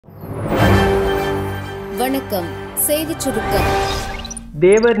வணக்கம். செய்திச் சுருக்கம்.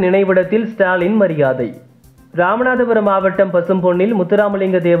 தேவர் நினைவிடத்தில் ஸ்டாலின் மரியாதை. ராமநாதபுரம் மாவட்டம் பசும்பொன்னில்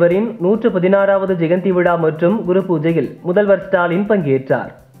முத்துராமலிங்க தேவரின் 116வது ஜெயந்தி விழா மற்றும் குரு பூஜையில் முதல்வர் ஸ்டாலின்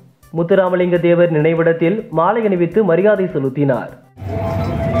பங்கேற்றார். முத்துராமலிங்க தேவர் நினைவிடத்தில் மாலை அணிவித்து மரியாதை செலுத்தினார்.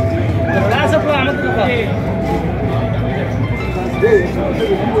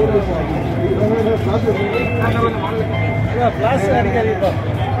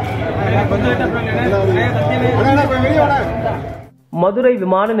 மதுரை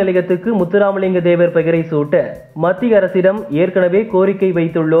விமான நிலையத்துக்கு முத்துராமலிங்க தேவர் பெயரை சூட்ட மத்திய அரசிடம் ஏற்கனவே கோரிக்கை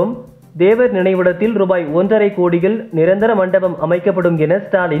வைத்துள்ளோம். தேவர் நினைவிடத்தில் ரூபாய் 1.5 கோடியில் நிரந்தர மண்டபம் அமைக்கப்படும் என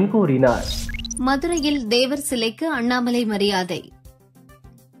ஸ்டாலின் கூறினார். மதுரையில் தேவர் சிலைக்கு அண்ணாமலை மரியாதை.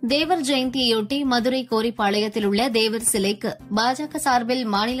 தேவர் ஜெயந்தியையொட்டி மதுரை கோரிப்பாளையத்தில் உள்ள தேவர் சிலைக்கு பாஜக சார்பில்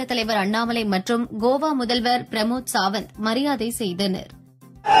மாநில தலைவர் அண்ணாமலை மற்றும் கோவா முதல்வர் பிரமோத் சாவந்த் மரியாதை செய்தனர்.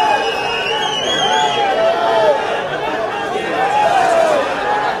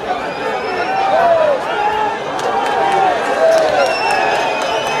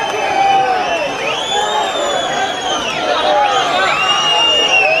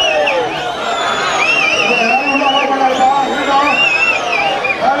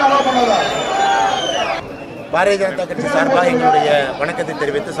 பாரதிய ஜனதா கட்சி சார்பாக எங்களுடைய வணக்கத்தை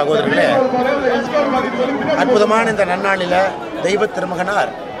தெரிவித்து சகோதரர்களே, அற்புதமான இந்த நன்னாளில் தெய்வ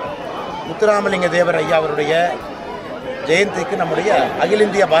திருமகனார் முத்துராமலிங்க தேவர் ஐயா அவருடைய ஜெயந்திக்கு நம்முடைய அகில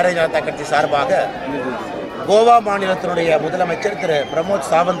இந்திய பாரதிய ஜனதா கட்சி சார்பாக கோவா மாநிலத்தினுடைய முதலமைச்சர் திரு பிரமோத்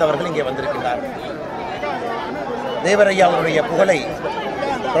சாவந்த் அவர்கள் இங்கே வந்திருக்கிறார். தேவர் ஐயா அவருடைய புகழை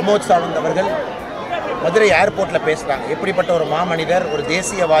பிரமோத் சாவந்த் அவர்கள் மதுரை ஏர்போர்ட்டில் பேசுகிறாங்க. எப்படிப்பட்ட ஒரு மாமனிதர், ஒரு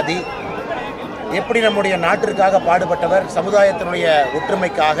தேசியவாதி, எப்படி நம்முடைய நாட்டிற்காக பாடுபட்டவர், சமுதாயத்தினுடைய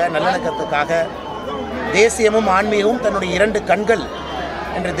ஒற்றுமைக்காக, நல்லிணக்கத்துக்காக, தேசியமும் ஆன்மீகமும் தன்னுடைய 2 கண்கள்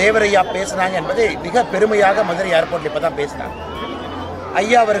என்று தேவரையா பேசினாங்க என்பதை மிக பெருமையாக மதுரை ஏர்போர்ட்டில் இப்போ தான் பேசினாங்க.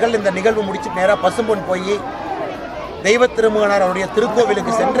 ஐயா அவர்கள் இந்த நிகழ்வு முடிச்சு நேராக பசும்பொன் போய் தெய்வ திருமகனார் அவருடைய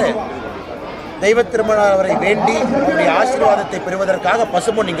திருக்கோவிலுக்கு சென்று தெய்வ திருமகனார் அவரை வேண்டி அவருடைய ஆசீர்வாதத்தை பெறுவதற்காக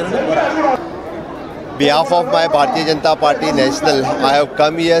பசும்பொன் இங்கிருந்து போகிறார். behalf of my Bharatiya Janata Party National, I have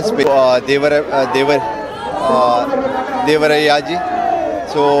come here Devaraiah ji.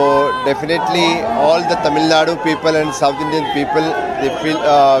 So definitely all the Tamil Nadu people and South Indian people,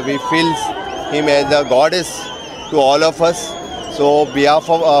 we feel him as a goddess to all of us. So behalf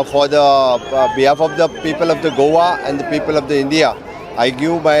of the people of the Goa and the people of the India, I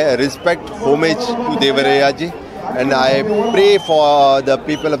give my respect, homage to Devaraiah ji. And I pray for the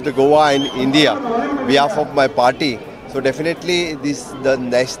people of the Goa and India, behalf of my party. So definitely the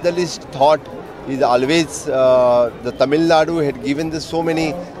nationalist thought is always the Tamil Nadu had given this so many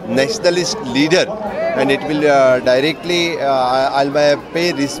nationalist leader, and it will directly I'll pay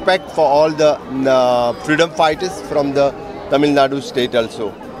respect for all the freedom fighters from the Tamil Nadu state also,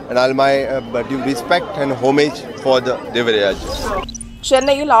 and I'll give respect and homage for the Devaraiah.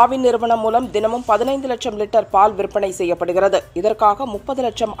 சென்னையில் ஆவின் நிறுவனம் மூலம் தினமும் 15 லட்சம் litre பால் விற்பனை செய்யப்படுகிறது. இதற்காக 30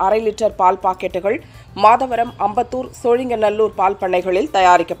 லட்சம் அரை லிட்டர் பால் பாக்கெட்டுகள் மாதவரம், அம்பத்தூர், சோழிங்கநல்லூர் பால் பண்ணைகளில்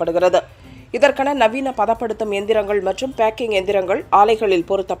தயாரிக்கப்படுகிறது. இதற்கென நவீன பதப்படுத்தும் எந்திரங்கள் மற்றும் பேக்கிங் எந்திரங்கள் ஆலைகளில்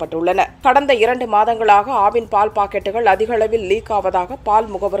பொருத்தப்பட்டுள்ளன. கடந்த 2 மாதங்களாக ஆவின் பால் பாக்கெட்டுகள் அதிக அளவில் லீக் ஆவதாக பால்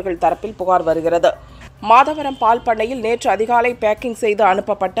முகவர்கள் தரப்பில் புகார் வருகிறது. மாதவரம் பால் பண்ணையில் நேற்று அதிகாலை பேக்கிங் செய்து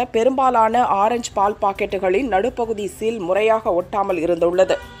அனுப்பப்பட்ட பெரும்பாலான ஆரஞ்சு பால் பாக்கெட்டுகளின் நடுப்பகுதி சீல் முறையாக ஒட்டாமல்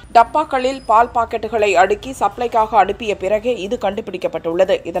இருந்துள்ளது. டப்பாக்களில் பால் பாக்கெட்டுகளை அடுக்கி சப்ளைக்காக அனுப்பிய பிறகே இது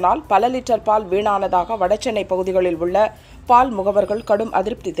கண்டுபிடிக்கப்பட்டுள்ளது. இதனால் பல லிட்டர் பால் வீணானதாக வடசென்னை பகுதிகளில் உள்ள பால் முகவர்கள் கடும்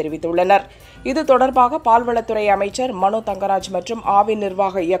அதிருப்தி தெரிவித்துள்ளனர். இது தொடர்பாக பால்வளத்துறை அமைச்சர் மனோ தங்கராஜ் மற்றும் ஆவின்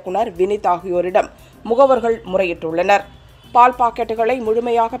நிர்வாக இயக்குநர் வினித் ஆகியோரிடம் முகவர்கள் முறையிட்டுள்ளனர். பால் பாக்கெட்டுகளை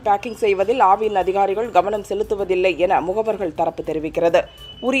முழுமையாக பேக்கிங் செய்வதில் ஆவின் அதிகாரிகள் கவனம் செலுத்துவதில்லை என முகவர்கள் தரப்பு தெரிவிக்கிறது.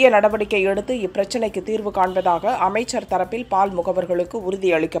 உரிய நடவடிக்கை எடுத்து இப்பிரச்சினைக்கு தீர்வு காண்பதாக அமைச்சர் தரப்பில் பால் முகவர்களுக்கு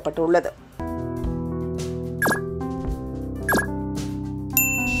உறுதியளிக்கப்பட்டுள்ளது.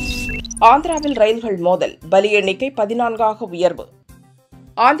 ஆந்திராவில் ரயில்கள் மோதல், பலி எண்ணிக்கை 14ஆக உயர்வு.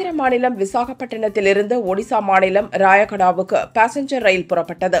 ஆந்திர மாநிலம் விசாகப்பட்டினத்திலிருந்து ஒடிசா மாநிலம் ராயகடாவுக்கு பாசஞ்சர் ரயில்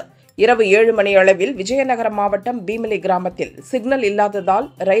புறப்பட்டது. இரவு 7 மணி அளவில் விஜயநகரம் மாவட்டம் பீமிலி கிராமத்தில் சிக்னல் இல்லாததால்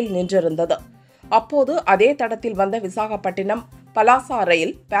ரயில் நின்றிருந்தது. அப்போது அதே தடத்தில் வந்த விசாகப்பட்டினம் பலாசா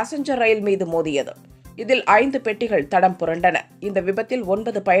ரயில் பாசஞ்சர் ரயில் மீது மோதியது. இதில் 5 பெட்டிகள் தடம் புரண்டன. இந்த விபத்தில்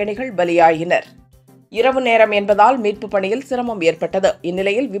 9 பயணிகள் பலியாயினர். இரவு நேரம் என்பதால் மீட்பு பணியில் சிரமம் ஏற்பட்டது.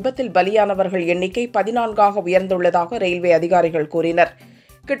 இந்நிலையில் விபத்தில் பலியானவர்கள் எண்ணிக்கை 14ஆக உயர்ந்துள்ளதாக ரயில்வே அதிகாரிகள் கூறினர்.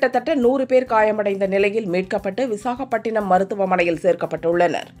 கிட்டத்தட்ட 100 பேர் காயமடைந்த நிலையில் மீட்கப்பட்டு விசாகப்பட்டினம் மருத்துவமனையில்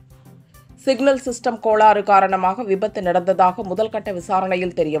சேர்க்கப்பட்டுள்ளனர். சிக்னல் சிஸ்டம் கோளாறு காரணமாக விபத்து நடந்ததாக முதல்கட்ட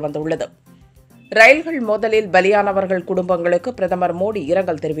விசாரணையில் தெரியவந்துள்ளது. ரயில்கள் மோதலில் பலியானவர்கள் குடும்பங்களுக்கு பிரதமர் மோடி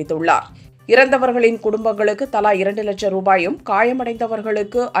இரங்கல் தெரிவித்துள்ளார். இறந்தவர்களின் குடும்பங்களுக்கு தலா 2 லட்சம் ரூபாயும்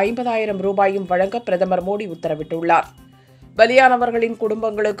காயமடைந்தவர்களுக்கு 50,000 ரூபாயும் வழங்க பிரதமர் மோடி உத்தரவிட்டுள்ளார். பலியானவர்களின்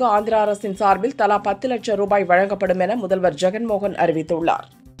குடும்பங்களுக்கு ஆந்திர அரசின் சார்பில் தலா 10 லட்சம் ரூபாய் வழங்கப்படும் என முதல்வர் ஜெகன்மோகன் அறிவித்துள்ளார்.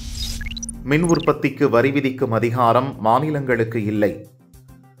 மின் உற்பத்திக்கு வரி விதிக்கும் அதிகாரம் மாநிலங்களுக்கு இல்லை.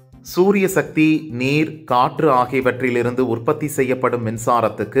 சூரிய சக்தி, நீர், காற்று ஆகியவற்றிலிருந்து உற்பத்தி செய்யப்படும்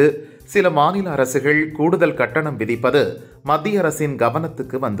மின்சாரத்துக்கு சில மாநில அரசுகள் கூடுதல் கட்டணம் விதிப்பது மத்திய அரசின்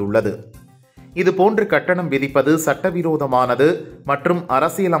கவனத்துக்கு வந்துள்ளது. இதுபோன்று கட்டணம் விதிப்பது சட்டவிரோதமானது மற்றும்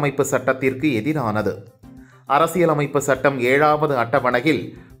அரசியலமைப்பு சட்டத்திற்கு எதிரானது. அரசியலமைப்பு சட்டம் 7வது அட்டவணையில்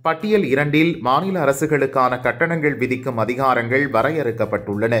பட்டியல் 2இல் மாநில அரசுகளுக்கான கட்டணங்கள் விதிக்கும் அதிகாரங்கள்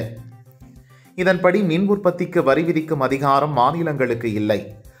வரையறுக்கப்பட்டுள்ளன. இதன்படி மின் உற்பத்திக்கு வரி விதிக்கும் அதிகாரம் மாநிலங்களுக்கு இல்லை.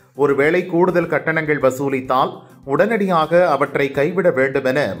 ஒருவேளை கூடுதல் கட்டணங்கள் வசூலித்தால் உடனடியாக அவற்றை கைவிட வேண்டும்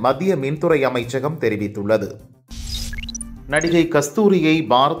என மத்திய மின்துறை அமைச்சகம் தெரிவித்துள்ளது. நடிகை கஸ்தூரியை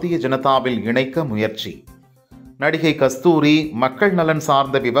பாரதிய ஜனதாவில் இணைக்க முயற்சி. நடிகை கஸ்தூரி மக்கள் நலன்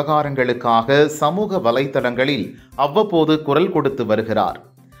சார்ந்த விவகாரங்களுக்காக சமூக வலைதளங்களில் அவ்வப்போது குரல் கொடுத்து வருகிறார்.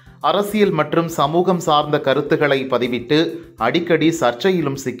 அரசியல் மற்றும் சமூகம் சார்ந்த கருத்துக்களை பதிவிட்டு அடிக்கடி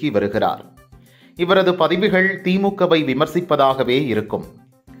சர்ச்சையிலும் சிக்கி வருகிறார். இவரது பதிவுகள் திமுகவை விமர்சிப்பதாகவே இருக்கும்.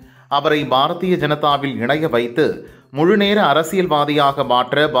 அவரை பாரதிய ஜனதாவில் இணைய வைத்து முழுநேர அரசியல்வாதியாக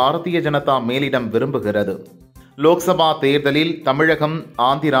மாற்ற பாரதிய ஜனதா மேலிடம் விரும்புகிறது. லோக்சபா தேர்தலில் தமிழகம்,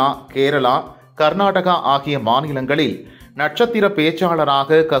 ஆந்திரா, கேரளா, கர்நாடகா ஆகிய மாநிலங்களில் நட்சத்திர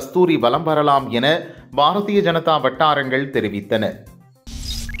பேச்சாளராக கஸ்தூரி வலம் வரலாம் என பாரதிய ஜனதா வட்டாரங்கள் தெரிவித்தன.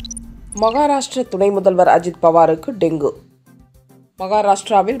 மகாராஷ்டிர துணை முதல்வர் அஜித் பவாருக்கு டெங்கு.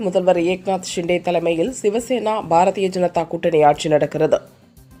 மகாராஷ்டிராவில் முதல்வர் ஏக்நாத் ஷிண்டே தலைமையில் சிவசேனா பாரதிய ஜனதா கூட்டணி ஆட்சி நடக்கிறது.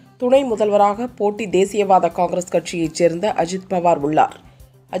 துணை முதல்வராக போட்டி தேசியவாத காங்கிரஸ் கட்சியைச் சேர்ந்த அஜித் பவார் உள்ளார்.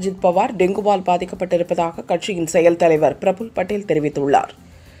 அஜித் பவார் டெங்குவால் பாதிக்கப்பட்டிருப்பதாக கட்சியின் செயல் தலைவர் பிரபுல் பட்டேல் தெரிவித்துள்ளார்.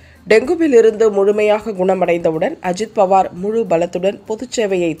 டெங்குவில் இருந்து முழுமையாக குணமடைந்தவுடன் அஜித் பவார் முழு பலத்துடன் பொதுச்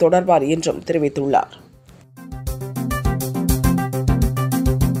சேவையை தொடர்வார் என்றும் தெரிவித்துள்ளார்.